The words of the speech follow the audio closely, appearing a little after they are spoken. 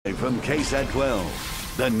From KSAT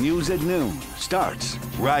 12, the news at noon starts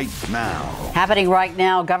right now. Happening right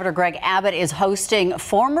now, Governor Greg Abbott is hosting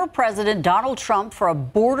former President Donald Trump for a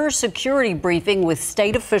border security briefing with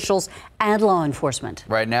state officials and law enforcement.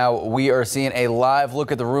 Right now, we are seeing a live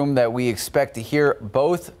look at the room that we expect to hear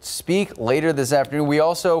both speak later this afternoon. We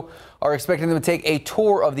also are expecting them to take a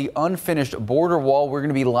tour of the unfinished border wall. We're going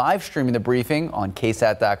to be live streaming the briefing on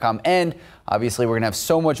KSAT.com. And obviously, we're going to have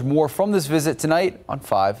so much more from this visit tonight on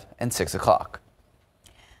 5 and 6 o'clock.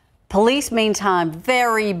 Police, meantime,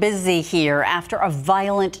 very busy here after a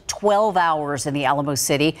violent 12 hours in the Alamo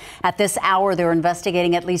City. At this hour, they're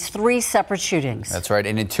investigating at least 3 separate shootings. That's right.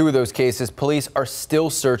 And in 2 of those cases, police are still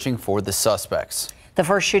searching for the suspects. The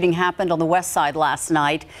first shooting happened on the west side last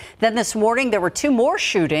night. Then this morning, there were 2 more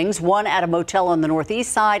shootings, one at a motel on the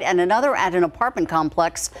northeast side and another at an apartment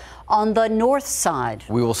complex on the north side.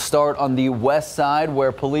 We will start on the west side,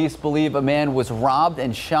 where police believe a man was robbed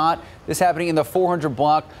and shot. This happening in the 400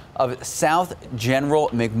 block of South General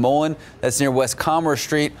McMullen. That's near West Commerce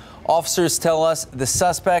Street. Officers tell us the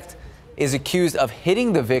suspect is accused of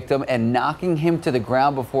hitting the victim and knocking him to the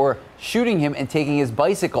ground before shooting him and taking his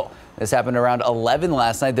bicycle. This happened around 11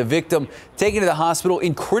 last night. The victim taken to the hospital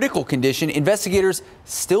in critical condition. Investigators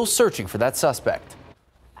still searching for that suspect.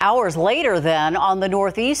 Hours later, then, on the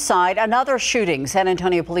northeast side, another shooting. San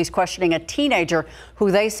Antonio police questioning a teenager who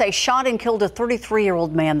they say shot and killed a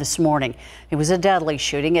 33-year-old man this morning. It was a deadly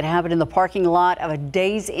shooting. It happened in the parking lot of a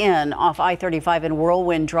Days Inn off I-35 in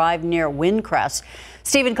Whirlwind Drive near Windcrest.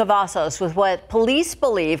 Stephen Cavazos with what police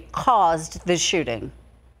believe caused this shooting.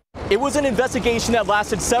 It was an investigation that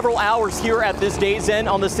lasted several hours here at this Days Inn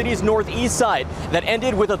on the city's northeast side that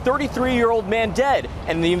ended with a 33-year-old man dead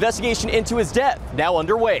and the investigation into his death now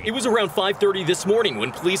underway. It was around 5:30 this morning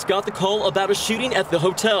when police got the call about a shooting at the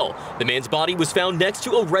hotel. The man's body was found next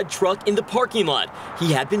to a red truck in the parking lot.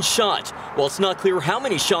 He had been shot. While it's not clear how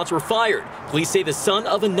many shots were fired, police say the son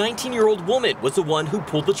of a 19-year-old woman was the one who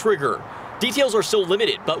pulled the trigger. Details are still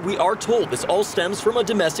limited, but we are told this all stems from a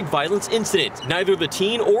domestic violence incident. Neither the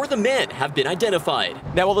teen or the man have been identified.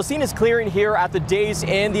 Now, while the scene is clearing here at the Days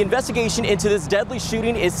Inn, the investigation into this deadly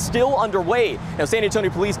shooting is still underway. Now, San Antonio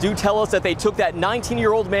police do tell us that they took that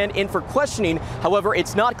 19-year-old man in for questioning. However,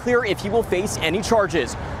 it's not clear if he will face any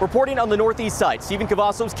charges. Reporting on the northeast side, Stephen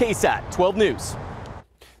Cavazos, KSAT 12 News.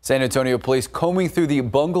 San Antonio police combing through the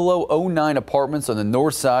Bungalow 09 apartments on the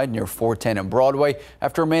north side near 410 and Broadway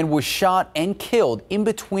after a man was shot and killed in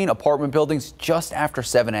between apartment buildings just after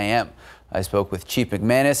 7 a.m. I spoke with Chief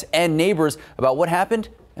McManus and neighbors about what happened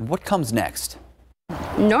and what comes next.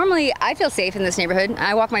 Normally, I feel safe in this neighborhood.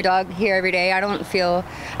 I walk my dog here every day. I don't feel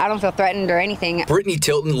threatened or anything. Brittany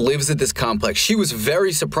Tilton lives at this complex. She was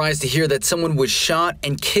very surprised to hear that someone was shot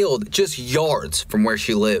and killed just yards from where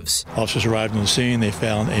she lives. Officers arrived on the scene. They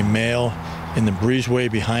found a male in the breezeway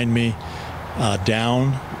behind me,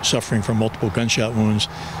 down, suffering from multiple gunshot wounds.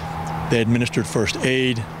 They administered first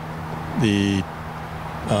aid. The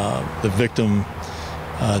victim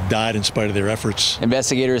died in spite of their efforts.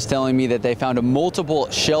 Investigators telling me that they found multiple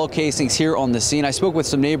shell casings here on the scene. I spoke with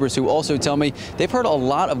some neighbors who also tell me they've heard a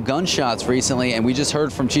lot of gunshots recently, and we just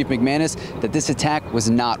heard from Chief McManus that this attack was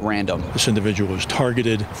not random. This individual was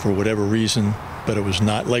targeted for whatever reason, but it was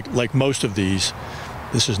not like most of these.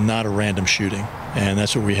 This is not a random shooting, and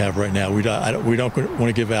that's what we have right now. We don't want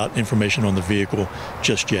to give out information on the vehicle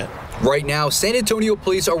just yet. Right now, San Antonio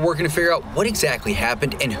police are working to figure out what exactly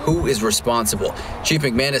happened and who is responsible. Chief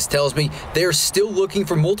McManus tells me they're still looking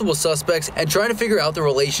for multiple suspects and trying to figure out the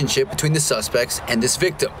relationship between the suspects and this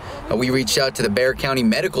victim. We reached out to the Bexar County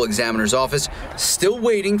Medical Examiner's office, still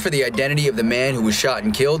waiting for the identity of the man who was shot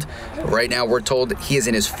and killed. Right now, we're told he is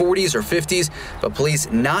in his 40s or 50s, but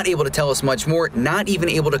police not able to tell us much more, not even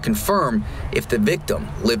able to confirm if the victim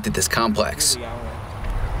lived at this complex.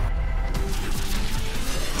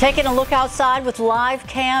 Taking a look outside with live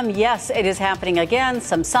cam. Yes, it is happening again.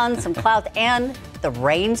 Some sun, some clouds, and the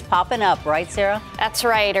rain's popping up, right, Sarah? That's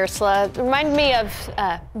right, Ursula. Remind me of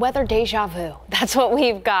weather deja vu. That's what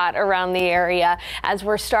we've got around the area as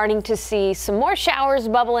we're starting to see some more showers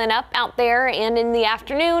bubbling up out there. And in the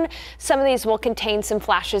afternoon, some of these will contain some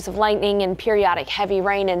flashes of lightning and periodic heavy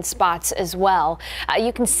rain in spots as well.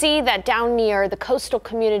 You can see that down near the coastal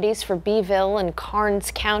communities for Beeville and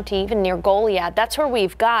Karnes County, even near Goliad. That's where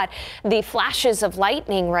we've got the flashes of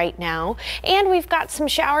lightning right now. And we've got some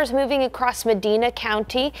showers moving across Medina Medina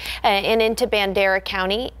County and into Bandera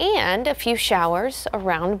County, and a few showers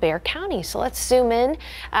around Bexar County. So let's zoom in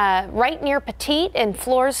right near Petite and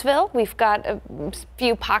Floresville. We've got a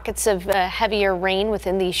few pockets of heavier rain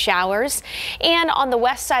within these showers. And on the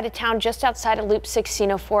west side of town, just outside of Loop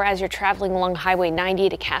 1604, as you're traveling along Highway 90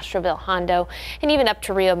 to Castroville, Hondo, and even up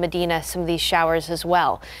to Rio Medina, some of these showers as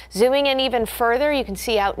well. Zooming in even further, you can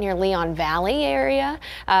see out near Leon Valley area,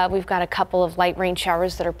 we've got a couple of light rain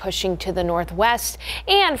showers that are pushing to the northwest,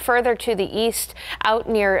 and further to the east out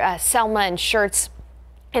near Selma and Schertz.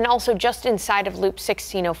 And also just inside of Loop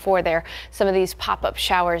 1604 there, some of these pop-up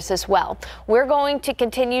showers as well. We're going to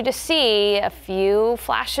continue to see a few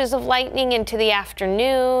flashes of lightning into the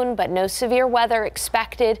afternoon, but no severe weather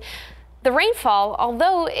expected. The rainfall,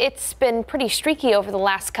 although it's been pretty streaky over the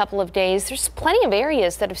last couple of days, there's plenty of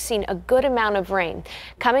areas that have seen a good amount of rain.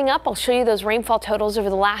 Coming up, I'll show you those rainfall totals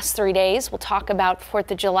over the last 3 days. We'll talk about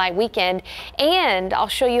 4th of July weekend, and I'll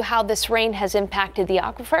show you how this rain has impacted the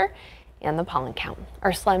aquifer and the pollen count.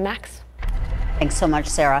 Ursula and Max. Thanks so much,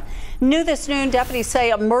 Sarah. New this noon, deputies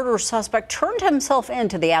say a murder suspect turned himself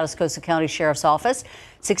into the Atascosa County Sheriff's Office.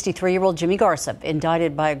 63-year-old Jimmy Garza,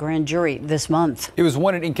 indicted by a grand jury this month. He was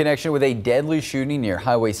wanted in connection with a deadly shooting near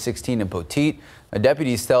Highway 16 in Petite.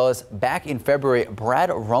 Deputies tell us back in February,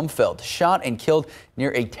 Brad Rumfeld shot and killed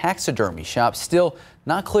near a taxidermy shop. Still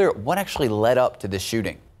not clear what actually led up to this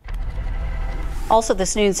shooting. Also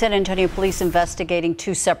this noon, San Antonio police investigating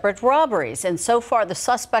 2 separate robberies, and so far the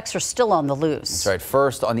suspects are still on the loose. That's right.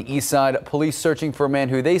 First, on the east side, police searching for a man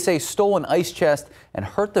who they say stole an ice chest and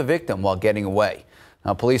hurt the victim while getting away.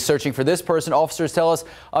 Now, police searching for this person. Officers tell us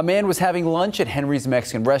a man was having lunch at Henry's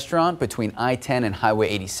Mexican restaurant between I-10 and Highway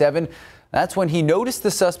 87. That's when he noticed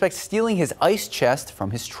the suspect stealing his ice chest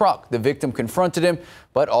from his truck. The victim confronted him,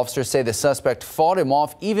 but officers say the suspect fought him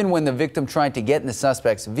off even when the victim tried to get in the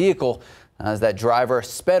suspect's vehicle. As that driver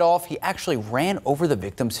sped off, he actually ran over the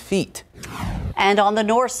victim's feet. And on the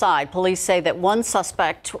north side, police say that one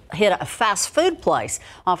suspect hit a fast food place.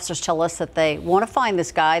 Officers tell us that they want to find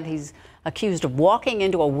this guy. He's accused of walking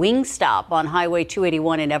into a Wingstop on Highway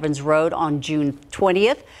 281 in Evans Road on June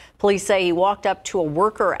 20th. Police say he walked up to a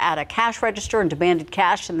worker at a cash register and demanded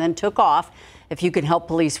cash and then took off. If you can help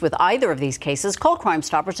police with either of these cases, call Crime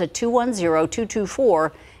Stoppers at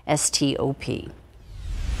 210-224-STOP.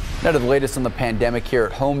 Now to the latest on the pandemic here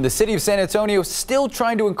at home. The city of San Antonio still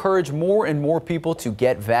trying to encourage more and more people to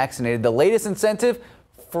get vaccinated. The latest incentive,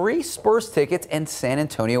 free Spurs tickets and San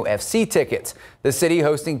Antonio FC tickets. The city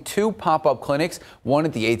hosting 2 pop-up clinics, one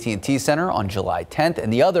at the AT&T Center on July 10th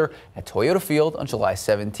and the other at Toyota Field on July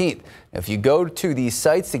 17th. If you go to these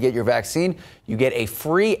sites to get your vaccine, you get a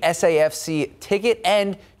free SAFC ticket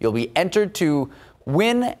and you'll be entered to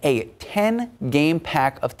win a 10-game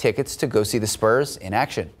pack of tickets to go see the Spurs in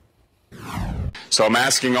action. So I'm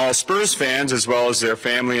asking all Spurs fans, as well as their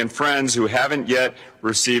family and friends who haven't yet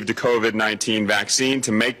received a COVID-19 vaccine,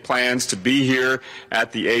 to make plans to be here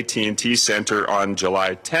at the AT&T Center on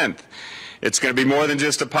July 10th. It's going to be more than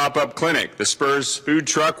just a pop-up clinic. The Spurs food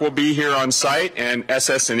truck will be here on site, and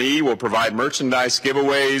SS&E will provide merchandise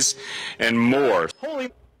giveaways and more.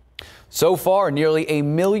 So far, nearly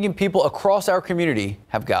 1 million people across our community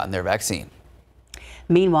have gotten their vaccine.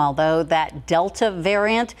 Meanwhile, though, that Delta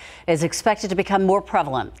variant is expected to become more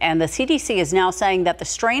prevalent, and the CDC is now saying that the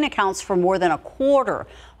strain accounts for more than a quarter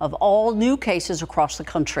of all new cases across the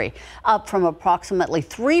country, up from approximately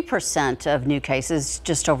 3% of new cases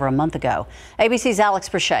just over a month ago. ABC's Alex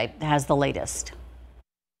Brichet has the latest.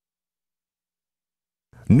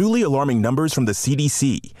 Newly alarming numbers from the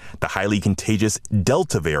CDC. The highly contagious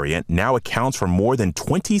Delta variant now accounts for more than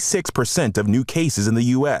 26% of new cases in the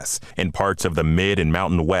U.S. In parts of the Mid and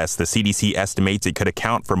Mountain West, the CDC estimates it could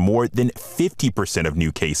account for more than 50% of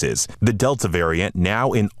new cases. The Delta variant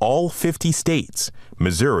now in all 50 states,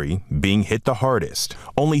 Missouri being hit the hardest.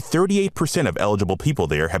 Only 38% of eligible people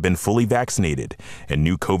there have been fully vaccinated, and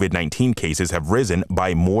new COVID-19 cases have risen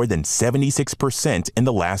by more than 76% in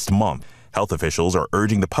the last month. Health officials are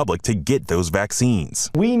urging the public to get those vaccines.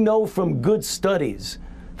 We know from good studies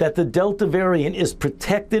that the Delta variant is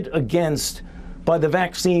protected against by the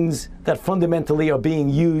vaccines that fundamentally are being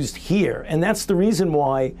used here. And that's the reason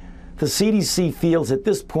why the CDC feels at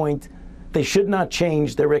this point they should not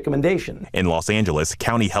change their recommendation. In Los Angeles,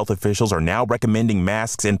 county health officials are now recommending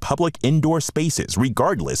masks in public indoor spaces,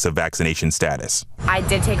 regardless of vaccination status. I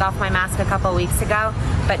did take off my mask a couple weeks ago,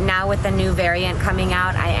 but now with the new variant coming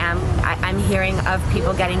out, I'm hearing of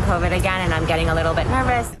people getting COVID again, and I'm getting a little bit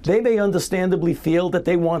nervous. They may understandably feel that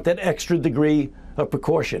they want that extra degree of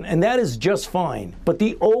precaution, and that is just fine. But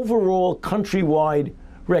the overall countrywide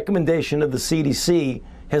recommendation of the CDC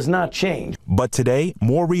has not changed. But today,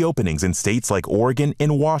 more reopenings in states like Oregon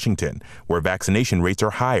and Washington, where vaccination rates are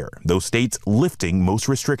higher, those states lifting most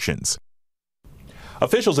restrictions.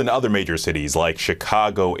 Officials in other major cities like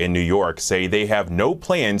Chicago and New York say they have no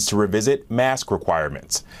plans to revisit mask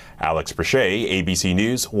requirements. Alex Brachet, ABC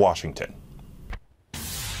News, Washington.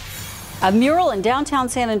 A mural in downtown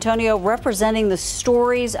San Antonio representing the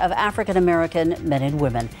stories of African-American men and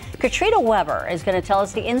women. Katrina Weber is going to tell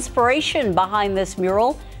us the inspiration behind this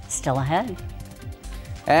mural. Still ahead.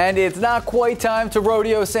 And it's not quite time to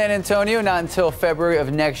rodeo San Antonio, not until February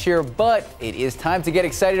of next year, but it is time to get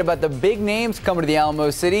excited about the big names coming to the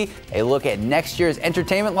Alamo City. A look at next year's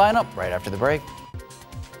entertainment lineup right after the break.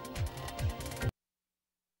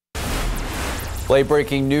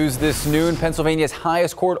 Late-breaking news this noon. Pennsylvania's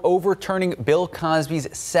highest court overturning Bill Cosby's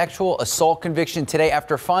sexual assault conviction today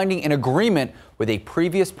after finding an agreement with a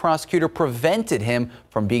previous prosecutor prevented him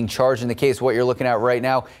from being charged in the case. What you're looking at right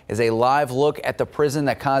now is a live look at the prison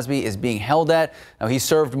that Cosby is being held at. Now, he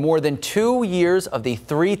served more than 2 years of the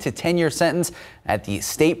 3 to 10-year sentence at the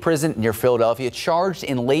state prison near Philadelphia, charged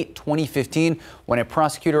in late 2015 when a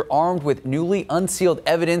prosecutor armed with newly unsealed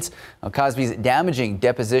evidence of Cosby's damaging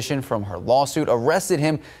deposition from her lawsuit arrested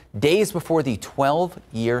him days before the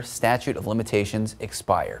 12-year statute of limitations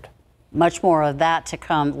expired. Much more of that to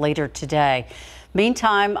come later today.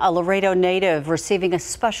 Meantime, a Laredo native receiving a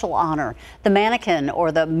special honor. The mannequin,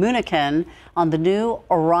 or the Moonican, on the new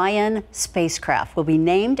Orion spacecraft will be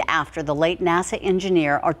named after the late NASA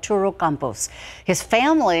engineer Arturo Campos. His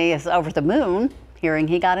family is over the moon, hearing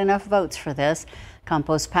he got enough votes for this.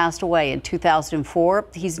 Campos passed away in 2004.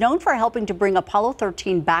 He's known for helping to bring Apollo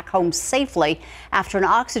 13 back home safely after an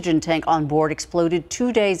oxygen tank on board exploded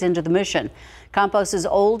 2 days into the mission. Campos'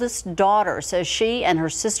 oldest daughter says she and her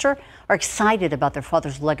sister are excited about their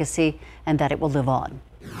father's legacy and that it will live on.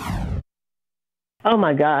 Oh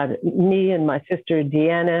my God, me and my sister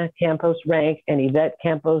Deanna Campos Rank and Yvette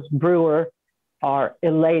Campos Brewer are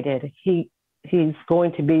elated. He's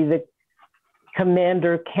going to be the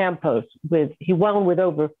Commander Campos. He won with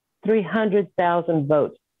over 300,000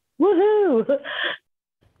 votes. Woohoo!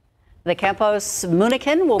 The Campos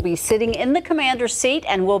Moonican will be sitting in the commander's seat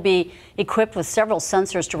and will be equipped with several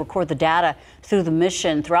sensors to record the data throughout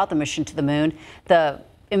the mission to the moon. The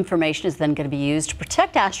information is then going to be used to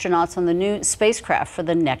protect astronauts on the new spacecraft for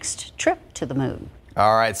the next trip to the moon.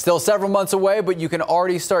 All right, still several months away, but you can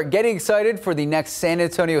already start getting excited for the next San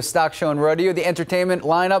Antonio Stock Show and Rodeo. The entertainment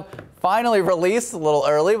lineup finally released a little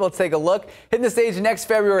early. Let's take a look. Hitting the stage next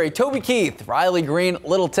February, Toby Keith, Riley Green,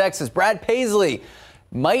 Little Texas, Brad Paisley,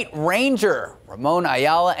 Mite Ranger, Ramon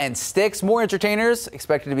Ayala, and Styx. More entertainers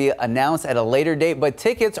expected to be announced at a later date, but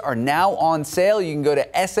tickets are now on sale. You can go to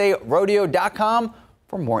sarodeo.com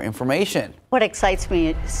for more information. What excites you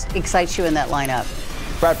in that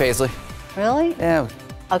lineup? Brad Paisley. Really? Yeah.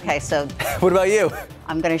 Okay, so. What about you?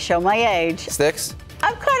 I'm going to show my age. Styx?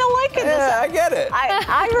 I'm kind of liking this. Yeah, I get it.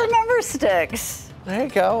 I remember Styx. There you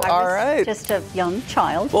go. All right. Just a young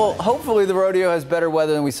child. Well, hopefully the rodeo has better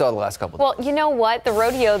weather than we saw the last couple of days. Well, you know what? The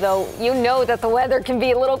rodeo, though, you know that the weather can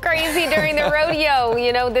be a little crazy during the rodeo.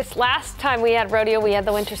 You know, this last time we had rodeo, we had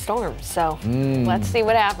the winter storm. So let's see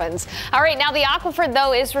what happens. All right, now the aquifer,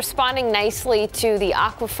 though, is responding nicely to the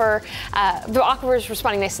aquifer. The aquifer is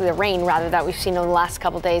responding nicely to the rain, rather, that we've seen over the last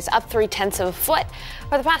couple of days, up 0.3 of a foot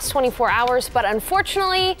for the past 24 hours. But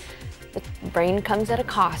unfortunately, the rain comes at a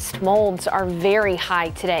cost. Molds are very high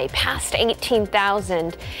today, past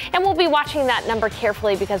 18,000. And we'll be watching that number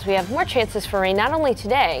carefully because we have more chances for rain, not only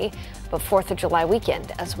today, but 4th of July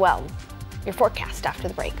weekend as well. Your forecast after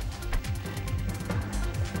the break.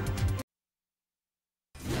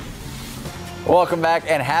 Welcome back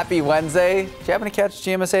and happy Wednesday. Did you happen to catch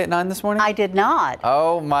GMSA at 9 this morning? I did not.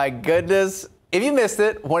 Oh my goodness. If you missed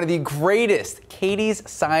it, one of the greatest Katie's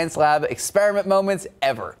Science Lab experiment moments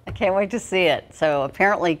ever. I can't wait to see it. So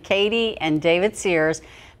apparently Katie and David Sears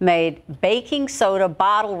made baking soda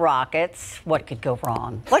bottle rockets. What could go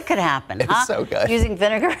wrong? What could happen? It's so good. Using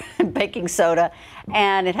vinegar and baking soda.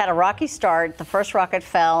 And it had a rocky start. The first rocket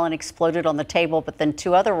fell and exploded on the table, but then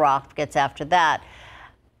 2 other rockets after that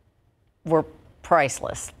were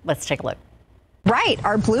priceless. Let's take a look. Right,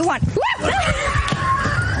 our blue one.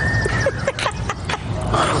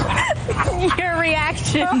 Your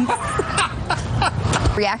reaction.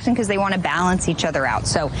 Reaction because they want to balance each other out.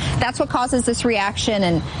 So that's what causes this reaction,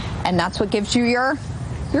 and that's what gives you your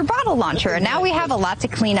bottle launcher. And now we have a lot to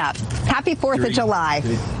clean up. Happy 4th of July.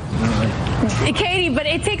 Katie, but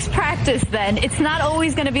it takes practice then. It's not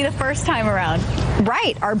always going to be the first time around.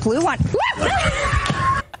 Right, our blue one.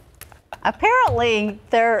 Apparently,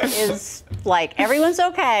 there is, like, everyone's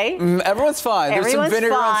okay. Everyone's fine. There's some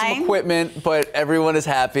vinegar on fine. some equipment, but everyone is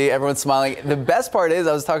happy. Everyone's smiling. The best part is,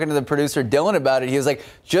 I was talking to the producer, Dylan, about it. He was like,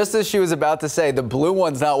 just as she was about to say, the blue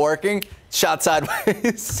one's not working, shot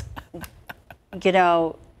sideways. You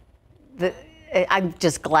know, I'm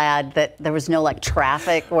just glad that there was no, like,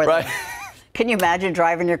 traffic. Where right. Can you imagine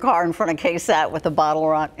driving your car in front of KSAT with a bottle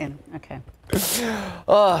on? Okay.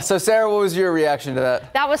 So Sarah, what was your reaction to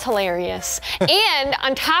that? That was hilarious. And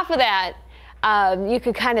on top of that, you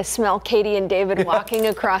could kind of smell Katie and David walking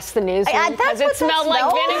across the newsroom because it smelled like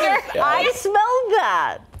vinegar. Yeah. I smelled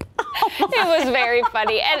that. It was very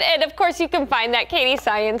funny. And of course, you can find that Katie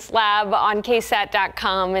Science Lab on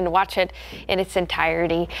KSAT.com and watch it in its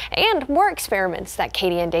entirety. And more experiments that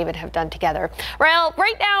Katie and David have done together. Well,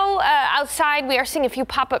 right now outside, we are seeing a few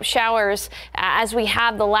pop-up showers as we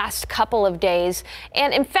have the last couple of days.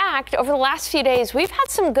 And in fact, over the last few days, we've had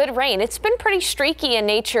some good rain. It's been pretty streaky in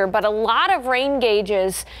nature, but a lot of rain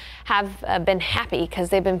gauges have been happy because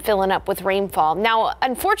they've been filling up with rainfall. Now,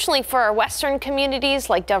 unfortunately for our western communities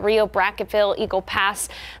like Del Rio, Brackettville, Eagle Pass,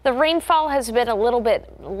 the rainfall has been a little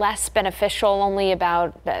bit less beneficial, only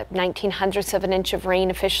about 19/100ths of an inch of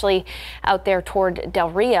rain officially out there toward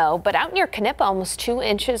Del Rio. But out near Canepa, almost 2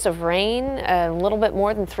 inches of rain, a little bit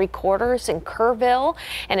more than 3/4 in Kerrville,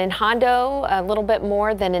 and in Hondo, a little bit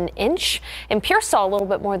more than an inch. In Pearsall, a little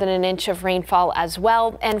bit more than an inch of rainfall as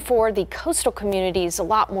well. And for the coastal communities, a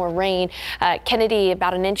lot more rain. Kennedy,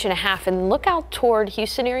 about 1.5 inches, and look out toward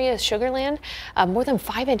Houston area, Sugar Land, more than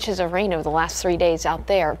 5 inches of rain over the last 3 days out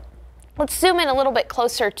there. Let's zoom in a little bit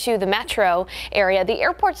closer to the metro area. The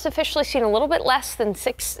airport's officially seen a little bit less than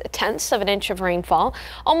 0.6 of an inch of rainfall.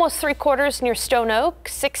 Almost 3/4 near Stone Oak,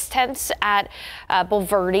 0.6 at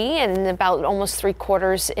Bulverde, and about almost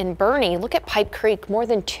 3/4 in Bernie. Look at Pipe Creek, more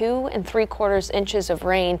than 2 3/4 inches of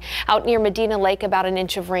rain. Out near Medina Lake, about 1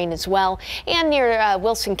 inch of rain as well. And near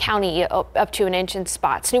Wilson County, up to 1 inch in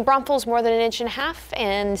spots. New Braunfels, more than 1.5 inches,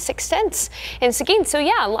 and 0.6 in Seguin. So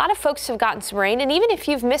yeah, a lot of folks have gotten some rain. And even if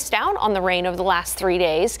you've missed out on the rain over the last 3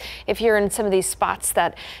 days, if you're in some of these spots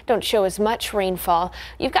that don't show as much rainfall,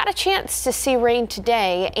 you've got a chance to see rain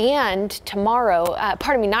today and tomorrow,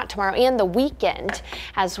 not tomorrow, and the weekend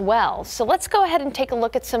as well. So let's go ahead and take a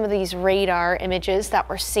look at some of these radar images that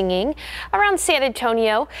we're seeing around San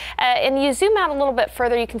Antonio. And you zoom out a little bit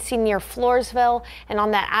further, you can see near Floresville and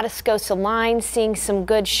on that Atascosa line, seeing some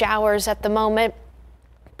good showers at the moment.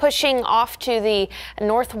 Pushing off to the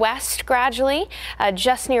northwest gradually,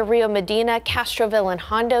 just near Rio Medina, Castroville, and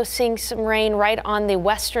Hondo, seeing some rain right on the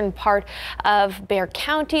western part of Bexar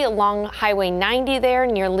County along Highway 90 there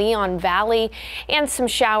near Leon Valley, and some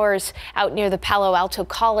showers out near the Palo Alto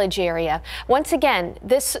College area. Once again,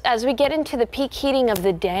 as we get into the peak heating of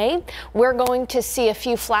the day, we're going to see a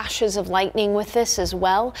few flashes of lightning with this as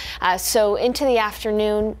well. So into the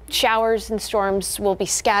afternoon, showers and storms will be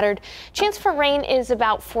scattered. Chance for rain is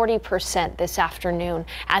about 40% this afternoon,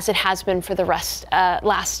 as it has been for the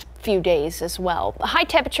last few days as well. A high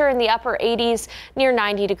temperature in the upper 80s, near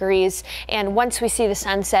 90 degrees. And once we see the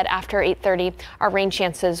sunset after 8:30, our rain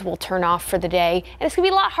chances will turn off for the day. And it's going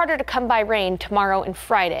to be a lot harder to come by rain tomorrow and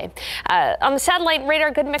Friday. On the satellite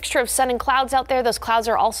radar, good mixture of sun and clouds out there. Those clouds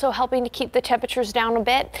are also helping to keep the temperatures down a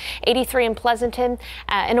bit. 83 in Pleasanton.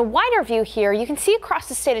 In a wider view here, you can see across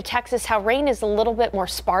the state of Texas how rain is a little bit more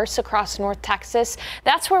sparse across North Texas.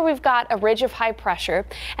 That's where we've got a ridge of high pressure.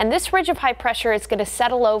 And this ridge of high pressure is going to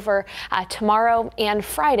settle over tomorrow and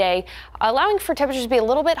Friday, allowing for temperatures to be a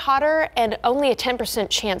little bit hotter and only a 10%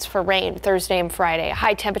 chance for rain Thursday and Friday. A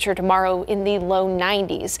high temperature tomorrow in the low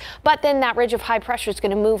 90s. But then that ridge of high pressure is going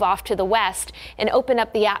to move off to the west and open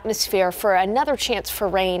up the atmosphere for another chance for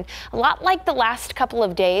rain. A lot like the last couple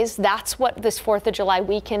of days, that's what this 4th of July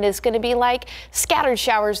weekend is going to be like. Scattered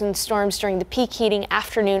showers and storms during the peak heating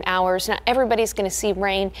afternoon hours. Not everybody's going to see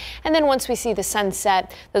rain. And then once we see the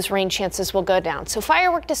sunset, those rain chances will go down. So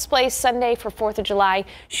firework displays Sunday for 4th of July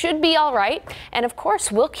should be all right. And of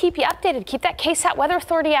course, we'll keep you updated. Keep that KSAT Weather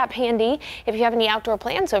Authority app handy if you have any outdoor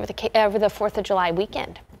plans over the 4th of July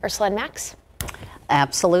weekend. Ursula and Max.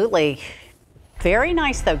 Absolutely. Very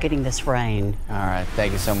nice, though, getting this rain. All right.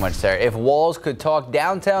 Thank you so much, Sarah. If walls could talk,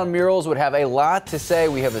 downtown murals would have a lot to say.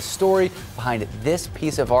 We have a story behind this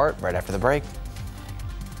piece of art right after the break.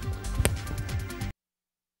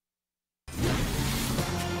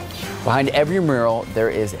 Behind every mural, there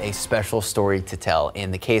is a special story to tell. In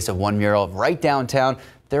the case of one mural right downtown,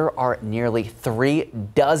 there are nearly 3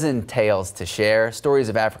 dozen tales to share. Stories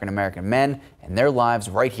of African-American men and their lives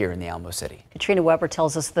right here in the Alamo City. Katrina Weber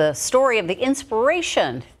tells us the story of the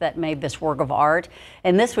inspiration that made this work of art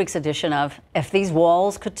in this week's edition of If These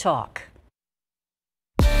Walls Could Talk.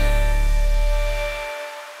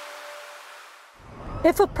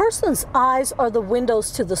 If a person's eyes are the windows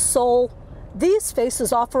to the soul, these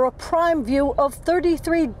faces offer a prime view of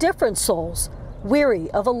 33 different souls, weary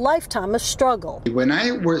of a lifetime of struggle. When I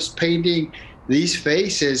was painting these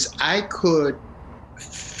faces, I could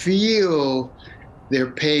feel their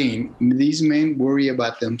pain. These men worry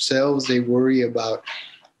about themselves. They worry about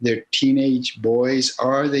their teenage boys.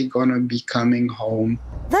 Are they going to be coming home?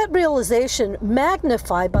 That realization,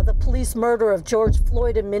 magnified by the police murder of George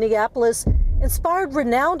Floyd in Minneapolis, inspired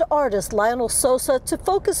renowned artist Lionel Sosa to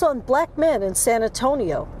focus on black men in San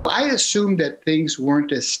Antonio. I assumed that things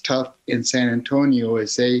weren't as tough in San Antonio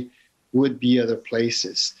as they would be other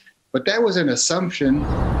places, but that was an assumption.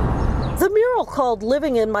 The mural called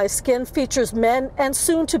Living in My Skin features men and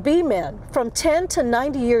soon-to-be men from 10 to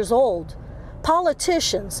 90 years old,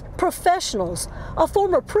 politicians, professionals, a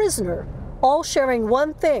former prisoner, all sharing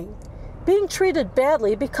one thing, being treated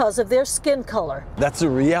badly because of their skin color. That's a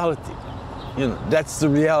reality. You know, that's the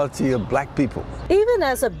reality of black people. Even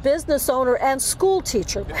as a business owner and school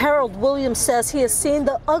teacher, Harold Williams says he has seen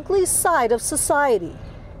the ugly side of society.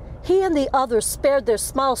 He and the others spared their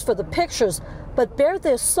smiles for the pictures, but bared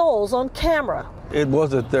their souls on camera. It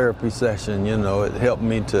was a therapy session, you know, it helped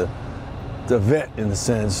me to vent in a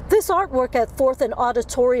sense. This artwork at 4th and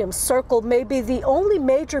Auditorium Circle may be the only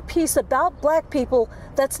major piece about black people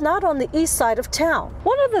that's not on the east side of town.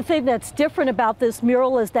 One of the things that's different about this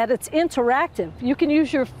mural is that it's interactive. You can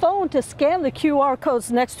use your phone to scan the QR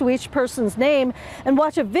codes next to each person's name and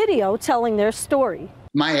watch a video telling their story.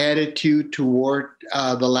 My attitude toward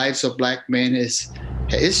the lives of black men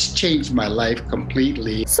it's changed my life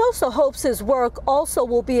completely. Sosa hopes his work also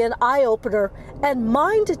will be an eye-opener and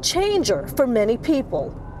mind changer for many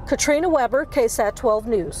people. Katrina Weber, KSAT 12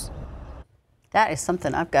 News. That is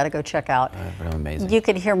something I've got to go check out. Really amazing. You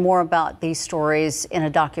can hear more about these stories in a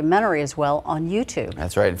documentary as well on YouTube.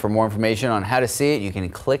 That's right. And for more information on how to see it, you can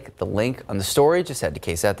click the link on the story. Just head to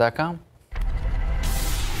KSAT.com.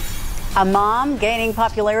 A mom gaining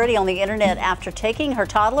popularity on the internet after taking her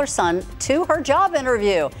toddler son to her job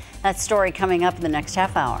interview. That story coming up in the next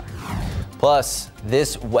half hour. Plus,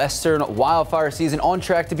 this western wildfire season on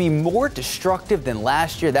track to be more destructive than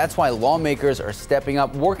last year. That's why lawmakers are stepping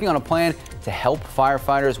up, working on a plan to help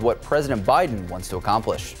firefighters, what President Biden wants to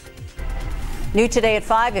accomplish. New today at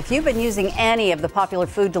 5, if you've been using any of the popular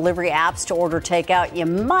food delivery apps to order takeout, you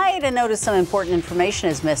might have noticed some important information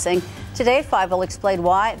is missing. Today at 5, we'll explain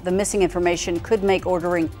why the missing information could make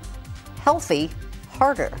ordering healthy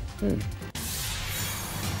harder.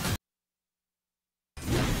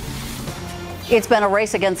 It's been a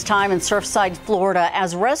race against time in Surfside, Florida,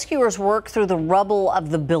 as rescuers work through the rubble of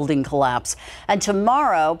the building collapse. And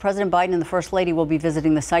tomorrow, President Biden and the First Lady will be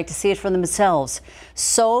visiting the site to see it for themselves.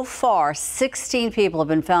 So far, 16 people have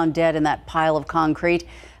been found dead in that pile of concrete.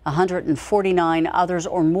 149 others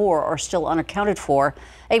or more are still unaccounted for.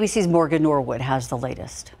 ABC's Morgan Norwood has the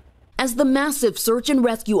latest. As the massive search and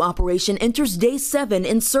rescue operation enters day 7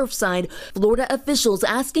 in Surfside, Florida officials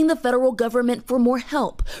asking the federal government for more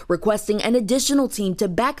help, requesting an additional team to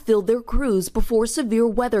backfill their crews before severe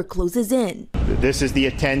weather closes in. This is the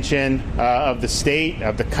attention of the state,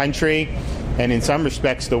 of the country, and in some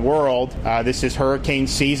respects the world. This is hurricane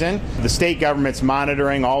season. The state government's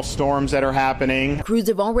monitoring all storms that are happening. Crews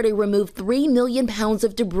have already removed 3 million pounds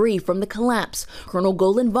of debris from the collapse. Colonel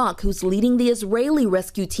Golan Vok, who's leading the Israeli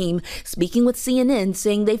rescue team, speaking with CNN,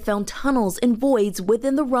 saying they found tunnels and voids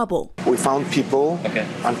within the rubble. We found people.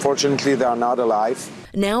 Unfortunately, they are not alive.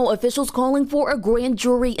 Now, officials calling for a grand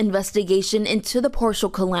jury investigation into the partial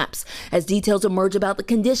collapse as details emerge about the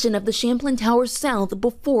condition of the Champlain Towers South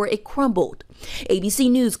before it crumbled.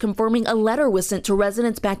 ABC News confirming a letter was sent to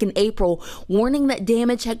residents back in April, warning that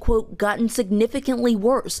damage had, quote, gotten significantly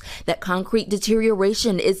worse, that concrete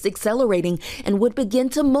deterioration is accelerating and would begin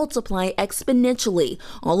to multiply exponentially.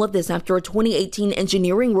 All of this after a 2018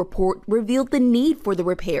 engineering report revealed the need for the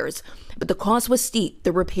repairs. But the cost was steep.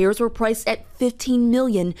 The repairs were priced at $15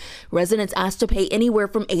 million. Residents asked to pay anywhere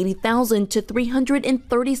from $80,000 to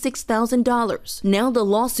 $336,000. Now the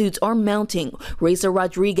lawsuits are mounting. Reza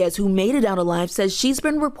Rodriguez, who made it out alive, says she's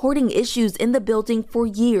been reporting issues in the building for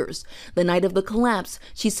years. The night of the collapse,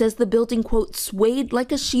 she says the building, quote, swayed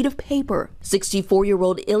like a sheet of paper.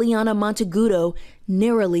 64-year-old Ileana Montegudo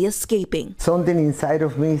narrowly escaping. Something inside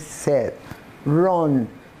of me said, run,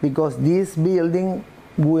 because this building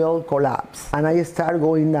will collapse. And I start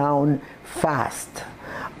going down fast.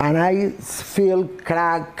 And I feel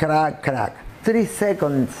crack, crack, crack. 3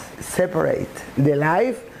 seconds separate the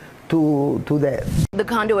life to death. The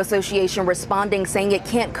condo association responding, saying it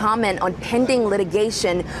can't comment on pending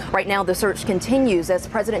litigation. Right now, the search continues as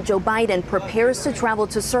President Joe Biden prepares to travel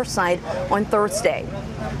to Surfside on Thursday.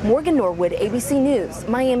 Morgan Norwood, ABC News,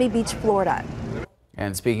 Miami Beach, Florida.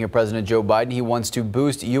 And speaking of President Joe Biden, he wants to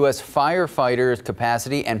boost U.S. firefighters'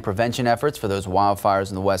 capacity and prevention efforts for those wildfires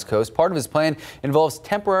on the West Coast. Part of his plan involves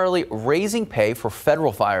temporarily raising pay for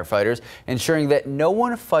federal firefighters, ensuring that no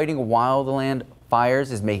one fighting wildland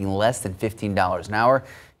fires is making less than $15 an hour.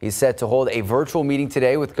 He's set to hold a virtual meeting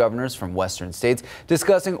today with governors from western states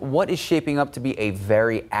discussing what is shaping up to be a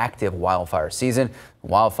very active wildfire season.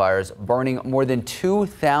 Wildfires burning more than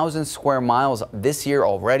 2,000 square miles this year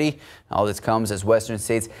already. All this comes as western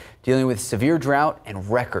states dealing with severe drought and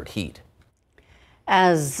record heat.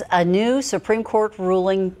 As a new Supreme Court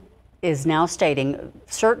ruling is now stating,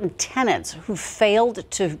 certain tenants who failed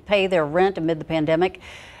to pay their rent amid the pandemic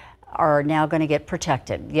are now going to get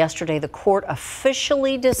protected. Yesterday, the court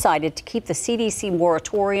officially decided to keep the CDC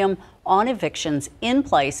moratorium on evictions in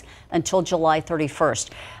place until July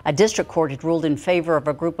 31st. A district court had ruled in favor of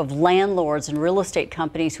a group of landlords and real estate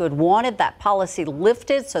companies who had wanted that policy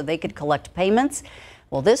lifted so they could collect payments.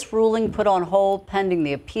 Well, this ruling put on hold pending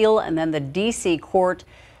the appeal, and then the D.C.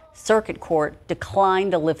 Circuit Court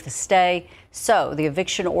declined to lift the stay. So the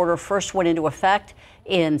eviction order first went into effect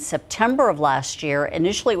in September of last year.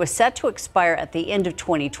 Initially, it was set to expire at the end of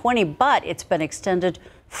 2020, but it's been extended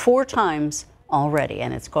 4 times already,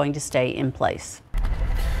 and it's going to stay in place.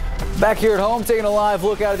 Back here at home, taking a live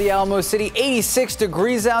look out of the Alamo City. 86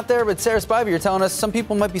 degrees out there, but Sarah Spivey, you're telling us some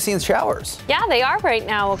people might be seeing showers. Yeah, they are right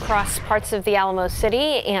now across parts of the Alamo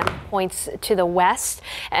City and points to the west.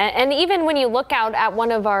 And even when you look out at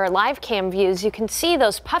one of our live cam views, you can see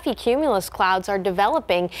those puffy cumulus clouds are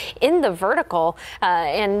developing in the vertical.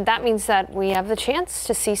 And that means that we have the chance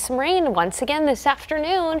to see some rain once again this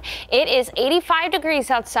afternoon. It is 85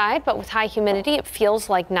 degrees outside, but with high humidity, it feels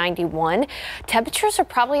like 91. Temperatures are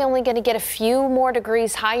probably only going to get a few more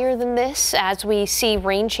degrees higher than this as we see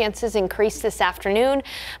rain chances increase this afternoon.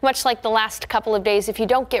 Much like the last couple of days, if you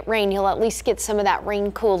don't get rain, you'll at least get some of that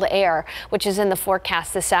rain-cooled air, which is in the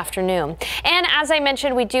forecast this afternoon. And as I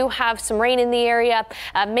mentioned, we do have some rain in the area.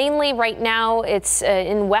 Mainly right now, it's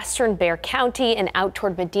in western Bexar County and out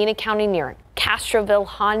toward Medina County near Castroville,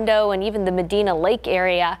 Hondo, and even the Medina Lake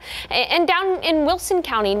area. And down in Wilson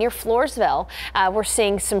County near Floresville, we're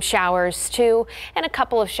seeing some showers too, and a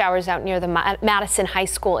couple of showers out near the Madison High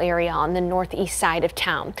School area on the northeast side of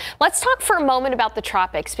town. Let's talk for a moment about the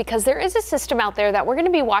tropics, because there is a system out there that we're going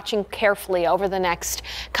to be watching carefully over the next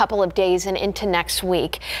couple of days and into next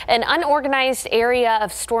week. An unorganized area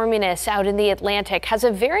of storminess out in the Atlantic has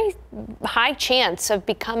a very high chance of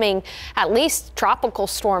becoming at least Tropical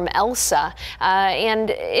Storm Elsa. And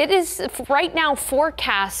it is right now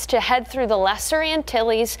forecast to head through the Lesser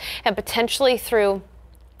Antilles and potentially through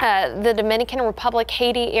the Dominican Republic,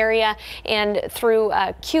 Haiti area, and through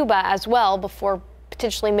Cuba as well before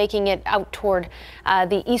potentially making it out toward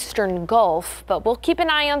the eastern Gulf. But we'll keep an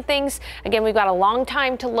eye on things. Again, we've got a long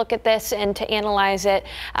time to look at this and to analyze it.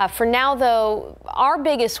 For now, though, our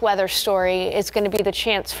biggest weather story is going to be the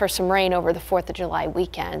chance for some rain over the 4th of July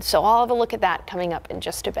weekend. So I'll have a look at that coming up in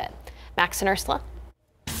just a bit. Max and Ursula.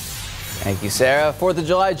 Thank you, Sarah. 4th of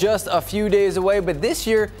July just a few days away, but this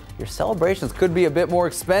year your celebrations could be a bit more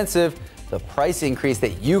expensive. The price increase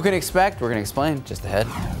that you can expect, we're going to explain just ahead.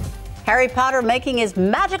 Harry Potter making his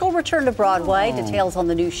magical return to Broadway. Details on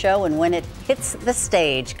the new show and when it hits the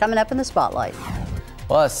stage. Coming up in the spotlight.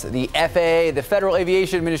 Plus, the FAA, the Federal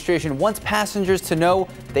Aviation Administration, wants passengers to know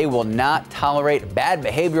they will not tolerate bad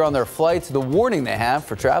behavior on their flights, the warning they have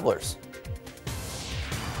for travelers.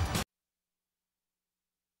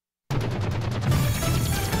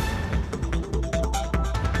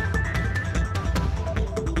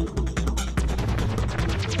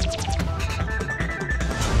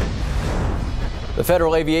 The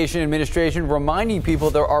Federal Aviation Administration reminding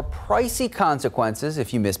people there are pricey consequences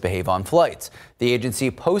if you misbehave on flights. The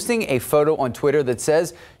agency posting a photo on Twitter that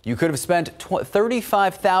says you could have spent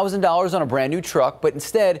 $35,000 on a brand new truck, but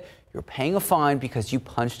instead you're paying a fine because you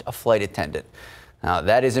punched a flight attendant. Now,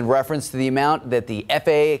 that is in reference to the amount that the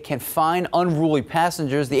FAA can fine unruly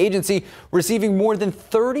passengers, the agency receiving more than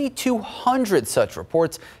 3,200 such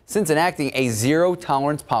reports since enacting a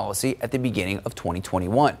zero-tolerance policy at the beginning of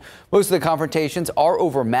 2021. Most of the confrontations are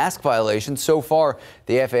over mask violations. So far,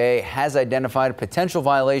 the FAA has identified potential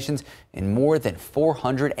violations in more than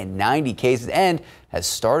 490 cases and has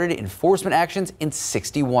started enforcement actions in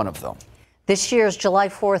 61 of them. This year's July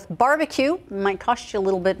 4th barbecue might cost you a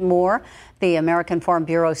little bit more. The American Farm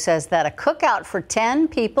Bureau says that a cookout for 10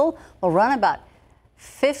 people will run about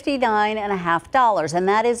 $59.50, and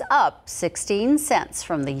that is up 16 cents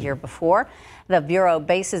from the year before. The Bureau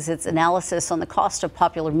bases its analysis on the cost of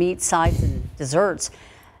popular meat, sides, and desserts.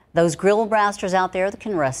 Those grill masters out there that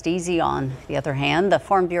can rest easy. On the other hand, the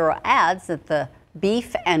Farm Bureau adds that the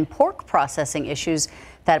beef and pork processing issues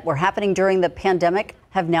that were happening during the pandemic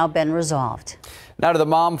have now been resolved. Now to the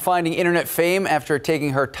mom finding internet fame after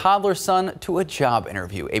taking her toddler son to a job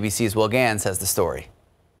interview. ABC's Will Gans has the story.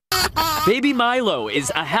 Baby Milo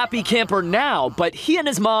is a happy camper now, but he and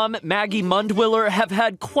his mom, Maggie Mundwiller, have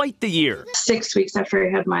had quite the year. 6 weeks after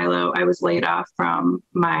I had Milo, I was laid off from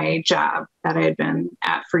my job that I had been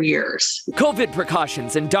at for years. COVID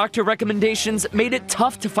precautions and doctor recommendations made it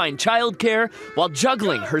tough to find childcare while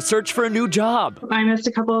juggling her search for a new job. I missed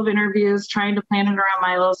a couple of interviews trying to plan it around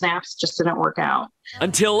Milo's naps, just didn't work out.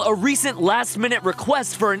 Until a recent last-minute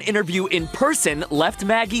request for an interview in person left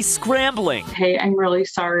Maggie scrambling. Hey, I'm really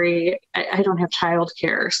sorry. I don't have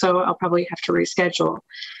childcare, so I'll probably have to reschedule.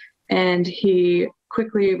 And he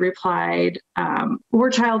quickly replied,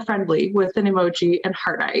 we're child friendly, with an emoji and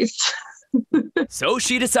heart eyes. So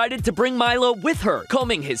she decided to bring Milo with her,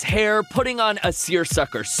 combing his hair, putting on a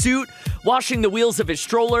seersucker suit, washing the wheels of his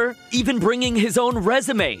stroller, even bringing his own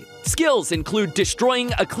resume. Skills include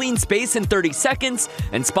destroying a clean space in 30 seconds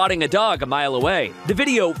and spotting a dog a mile away. The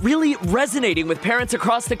video really resonating with parents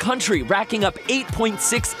across the country, racking up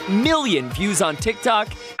 8.6 million views on TikTok.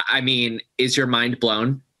 I mean, is your mind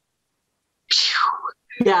blown?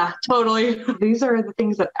 Yeah, totally. These are the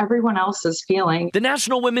things that everyone else is feeling. The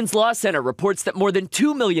National Women's Law Center reports that more than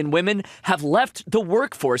 2 million women have left the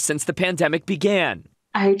workforce since the pandemic began.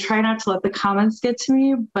 I try not to let the comments get to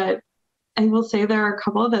me, but I will say there are a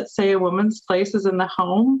couple that say a woman's place is in the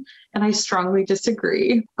home, and I strongly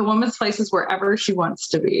disagree. A woman's place is wherever she wants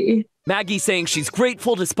to be. Maggie saying she's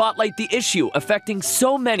grateful to spotlight the issue affecting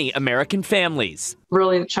so many American families.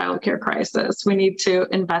 Really, the childcare crisis. We need to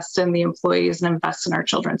invest in the employees and invest in our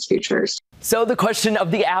children's futures. So the question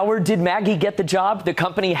of the hour, did Maggie get the job? The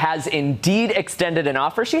company has indeed extended an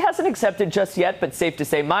offer. She hasn't accepted just yet, but safe to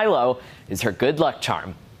say Milo is her good luck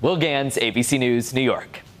charm. Will Gans, ABC News, New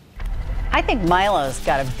York. I think Milo's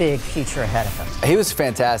got a big future ahead of him. He was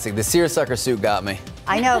fantastic. The seersucker suit got me.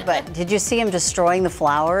 I know, but did you see him destroying the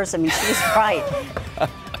flowers? I mean, she's right.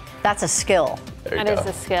 That's a skill. That is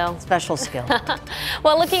a skill. Special skill.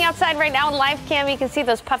 Well, looking outside right now on live cam, you can see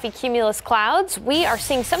those puffy cumulus clouds. We are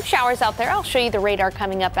seeing some showers out there. I'll show you the radar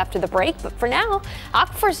coming up after the break. But for now,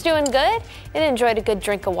 Aquifer's doing good. It enjoyed a good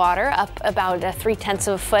drink of water, up about 0.3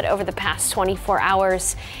 of a foot over the past 24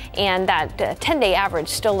 hours. And that 10-day average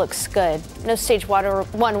still looks good. No stage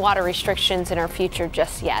 1 water restrictions in our future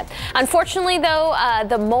just yet. Unfortunately, though,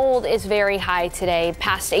 the mold is very high today,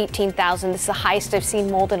 past 18,000. This is the highest I've seen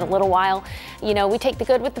mold in a little while. You know, we take the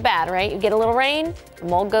good with the bad, right? You get a little rain, the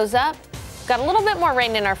mold goes up. Got a little bit more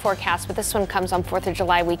rain in our forecast, but this one comes on 4th of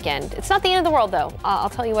July weekend. It's not the end of the world, though. I'll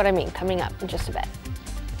tell you what I mean coming up in just a bit.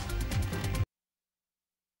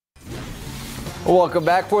 Welcome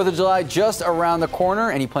back. 4th of July just around the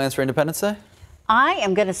corner. Any plans for Independence Day? I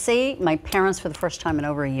am going to see my parents for the first time in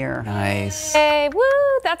over a year. Nice. Hey, woo!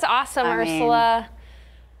 That's awesome, Ursula.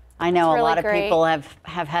 I know really a lot of great. people have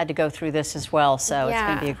had to go through this as well, so it's going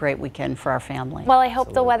Yeah. to be a great weekend for our family. Well, I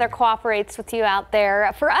hope the weather cooperates with you out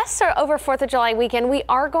there. For us, over 4th of July weekend, we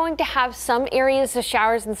are going to have some areas of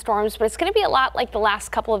showers and storms, but it's going to be a lot like the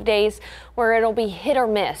last couple of days where it'll be hit or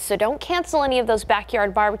miss. So don't cancel any of those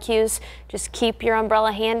backyard barbecues. Just keep your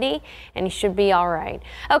umbrella handy and you should be all right.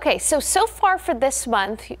 Okay, so far for this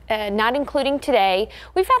month, not including today,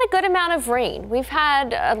 we've had a good amount of rain. We've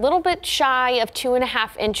had a little bit shy of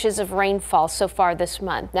 2.5 inches of rainfall so far this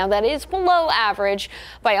month. Now that is below average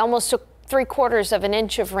by almost 3/4 of an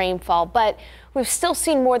inch of rainfall, but we've still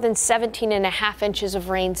seen more than 17.5 inches of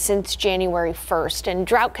rain since January 1st, and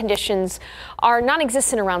drought conditions are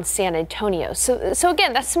non-existent around San Antonio. So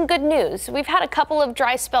again, that's some good news. We've had a couple of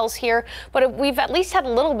dry spells here, but we've at least had a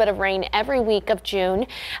little bit of rain every week of June.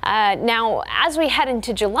 Now, as we head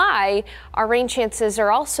into July, our rain chances are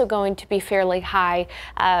also going to be fairly high,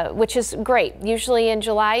 which is great. Usually in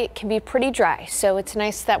July, it can be pretty dry, so it's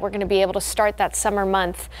nice that we're going to be able to start that summer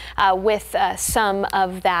month with some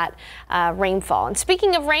of that rainfall. And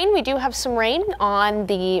speaking of rain, we do have some rain on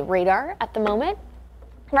the radar at the moment.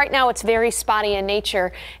 Right now it's very spotty in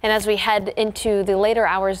nature, and as we head into the later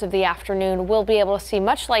hours of the afternoon, we'll be able to see,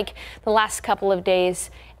 much like the last couple of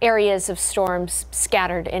days, areas of storms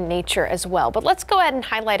scattered in nature as well. But let's go ahead and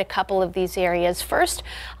highlight a couple of these areas. First,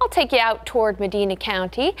 I'll take you out toward Medina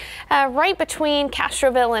County, right between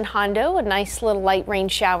Castroville and Hondo, a nice little light rain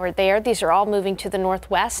shower there. These are all moving to the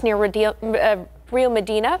northwest near Rio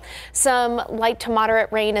Medina. Some light to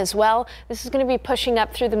moderate rain as well. This is going to be pushing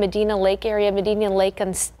up through the Medina Lake area. Medina Lake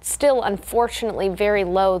still unfortunately very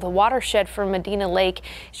low. The watershed for Medina Lake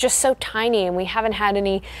is just so tiny, and we haven't had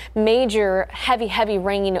any major heavy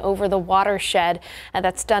rain over the watershed.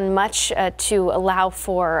 That's done much to allow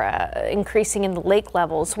for increasing in the lake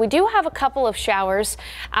levels. We do have a couple of showers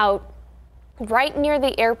out right near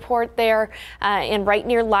the airport there and right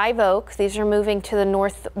near Live Oak. These are moving to the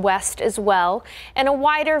northwest as well. And a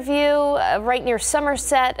wider view right near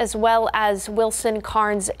Somerset, as well as Wilson,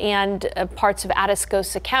 Carnes, and parts of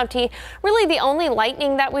Atascosa County. Really the only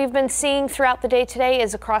lightning that we've been seeing throughout the day today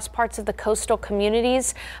is across parts of the coastal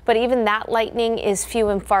communities, but even that lightning is few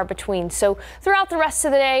and far between. So throughout the rest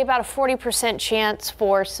of the day, about a 40% chance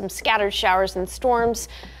for some scattered showers and storms.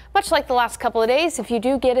 Much like the last couple of days, if you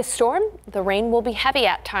do get a storm, the rain will be heavy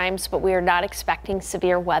at times, but we are not expecting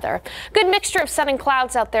severe weather. Good mixture of sun and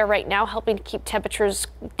clouds out there right now, helping to keep temperatures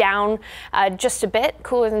down just a bit,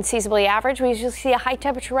 cooler than seasonably average. We usually see a high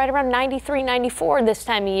temperature right around 93, 94 this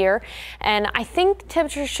time of year, and I think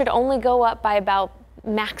temperatures should only go up by about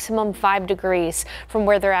maximum 5 degrees from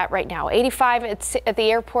where they're at right now. 85 at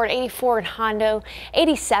the airport, 84 in Hondo,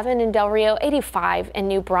 87 in Del Rio, 85 in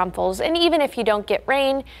New Braunfels. And even if you don't get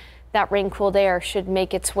rain, that rain-cooled air should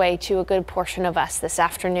make its way to a good portion of us this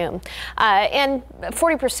afternoon. And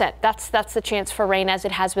 40%, that's the chance for rain, as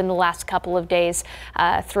it has been the last couple of days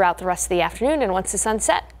throughout the rest of the afternoon. And once the sun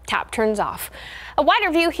sets, tap turns off. A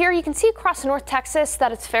wider view here, you can see across North Texas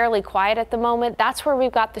that it's fairly quiet at the moment. That's where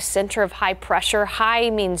we've got the center of high pressure. High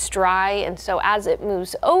means dry, and so as it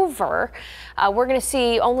moves over, we're going to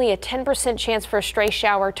see only a 10% chance for a stray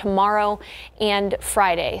shower tomorrow and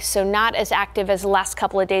Friday. So not as active as the last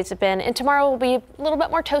couple of days have been. And tomorrow will be a little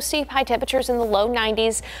bit more toasty, high temperatures in the low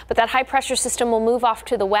 90s, but that high pressure system will move off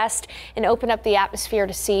to the west and open up the atmosphere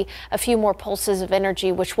to see a few more pulses of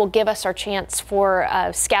energy, which will give us our chance for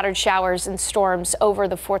scattered showers and storms over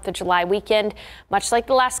the 4th of July weekend. Much like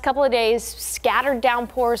the last couple of days, scattered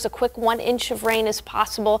downpours, a quick 1 inch of rain is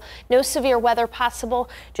possible. No severe weather possible.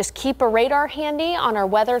 Just keep a radar handy on our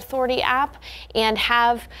Weather Authority app and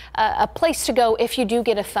have a place to go if you do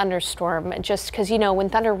get a thunderstorm. Just because, you know, when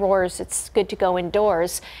thunder roars, it's good to go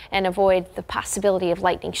indoors and avoid the possibility of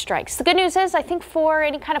lightning strikes. The good news is, I think for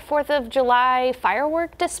any kind of 4th of July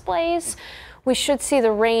firework displays, we should see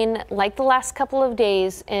the rain like the last couple of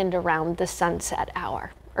days and around the sunset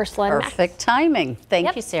hour. Ursula and Perfect timing.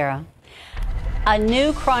 Thank you, Sarah. A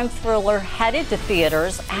new crime thriller headed to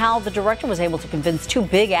theaters. How the director was able to convince 2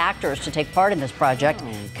 big actors to take part in this project.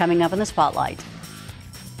 Coming up in the Spotlight.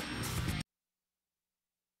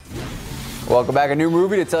 Welcome back. A new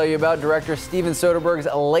movie to tell you about. Director Steven Soderbergh's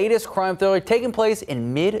latest crime thriller taking place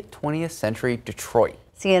in mid-20th century Detroit.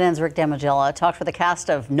 CNN's Rick Damigella talked with the cast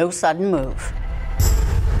of No Sudden Move.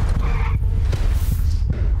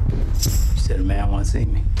 You said a man want to see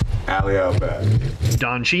me. Alley out back.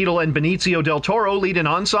 Don Cheadle and Benicio del Toro lead an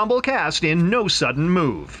ensemble cast in No Sudden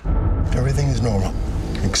Move. Everything is normal,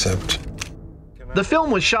 except... The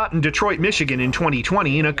film was shot in Detroit, Michigan in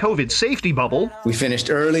 2020 in a COVID safety bubble. We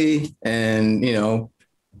finished early and, you know,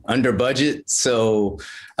 under budget. So,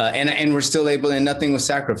 and we're still able, and nothing was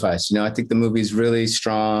sacrificed. You know, I think the movie's really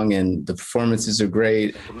strong and the performances are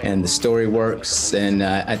great and the story works. And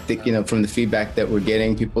I think, you know, from the feedback that we're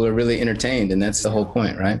getting, people are really entertained, and that's the whole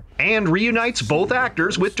point, right? And reunites both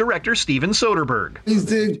actors with director Steven Soderbergh. He's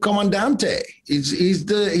the comandante. He's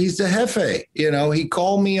the jefe. You know, he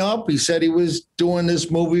called me up. He said he was doing this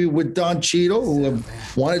movie with Don Cheadle, who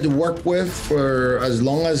I've wanted to work with for as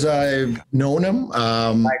long as I've known him.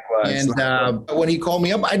 Likewise. And when he called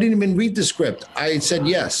me up, I didn't even read the script. I said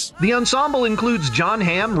yes. The ensemble includes John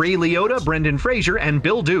Hamm, Ray Liotta, Brendan Fraser, and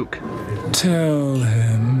Bill Duke. Tell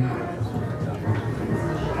him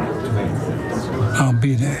I'll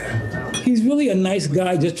be there. He's really a nice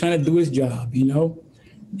guy just trying to do his job, you know?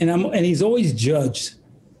 And he's always judged.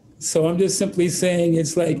 So I'm just simply saying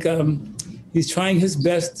it's like he's trying his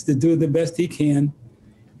best to do the best he can,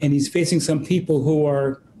 and he's facing some people who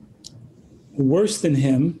are worse than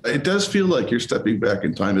him. It does feel like you're stepping back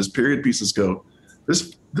in time as period pieces go.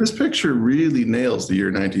 This picture really nails the year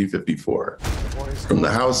 1954. From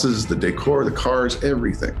the houses, the decor, the cars,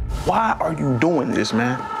 everything. Why are you doing this,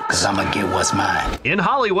 man? Because I'm going to get what's mine. In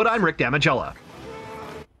Hollywood, I'm Rick Damigella.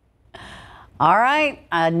 All right,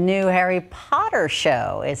 a new Harry Potter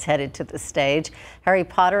show is headed to the stage. Harry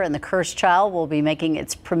Potter and the Cursed Child will be making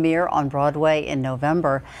its premiere on Broadway in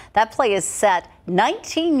November. That play is set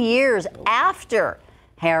 19 years after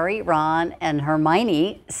Harry, Ron, and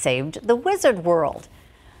Hermione saved the wizard world.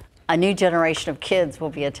 A new generation of kids will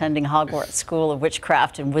be attending Hogwarts School of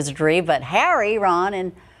Witchcraft and Wizardry, but Harry, Ron,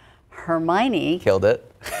 and Hermione killed it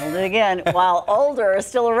again. While older is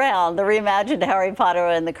still around, the reimagined Harry Potter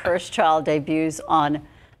and the Cursed Child debuts on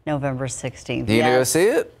November 16th. You gonna go see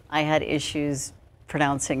it? I had issues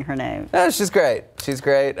pronouncing her name. No, she's great. She's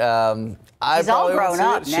great. She's all grown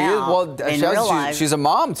up now. She's a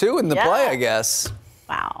mom too in the play, I guess.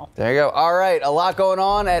 Wow. There you go. All right, a lot going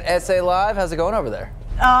on at SA Live. How's it going over there?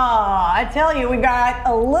 Oh, I tell you, we've got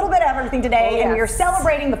a little bit of everything today, and we are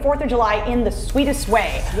celebrating the 4th of July in the sweetest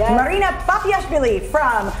way. Yes. Marina Papiashvili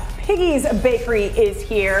from Piggy's Bakery is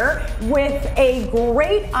here with a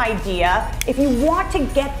great idea if you want to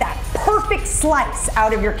get that perfect slice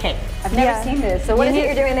out of your cake. I've never seen this, so what is it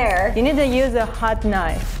you're doing there? You need to use a hot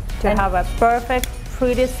knife to have a perfect,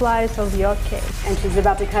 pretty slice of your cake. And she's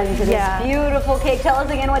about to cut into this beautiful cake. Tell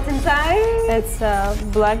us again what's inside. It's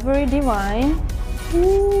blackberry divine.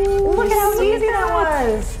 Ooh, look at how easy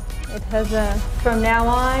that was. It has a, from now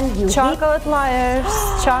on, chocolate layers,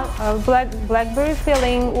 blackberry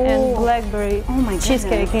filling, and blackberry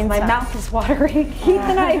cheesecake inside. My mouth is watering. Keep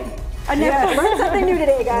the knife. I never learned something new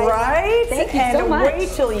today, guys. Right? Thank you so much. And wait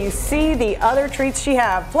till you see the other treats she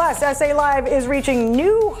has. Plus, SA Live is reaching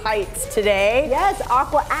new heights today. Yes,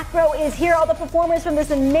 Aqua Acro is here. All the performers from this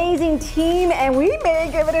amazing team, and we may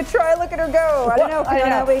give it a try. Look at her go. I don't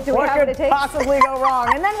know. Wait, do we what have could what it takes? possibly go wrong?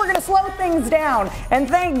 And then we're going to slow things down. And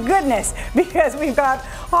thank goodness, because we've got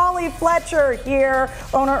Holly Fletcher here,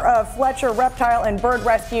 owner of Fletcher Reptile and Bird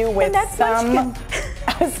Rescue, with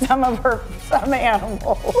some of her animals.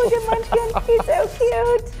 Look at Munchkin, he's so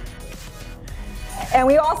cute. And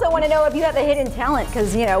we also want to know if you have a hidden talent,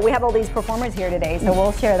 because we have all these performers here today, so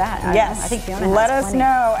we'll share that. Yes, I think Fiona let has us plenty.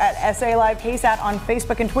 know at SA Live KSAT on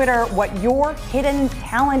Facebook and Twitter what your hidden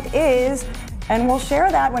talent is, and we'll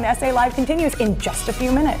share that when SA Live continues in just a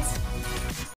few minutes.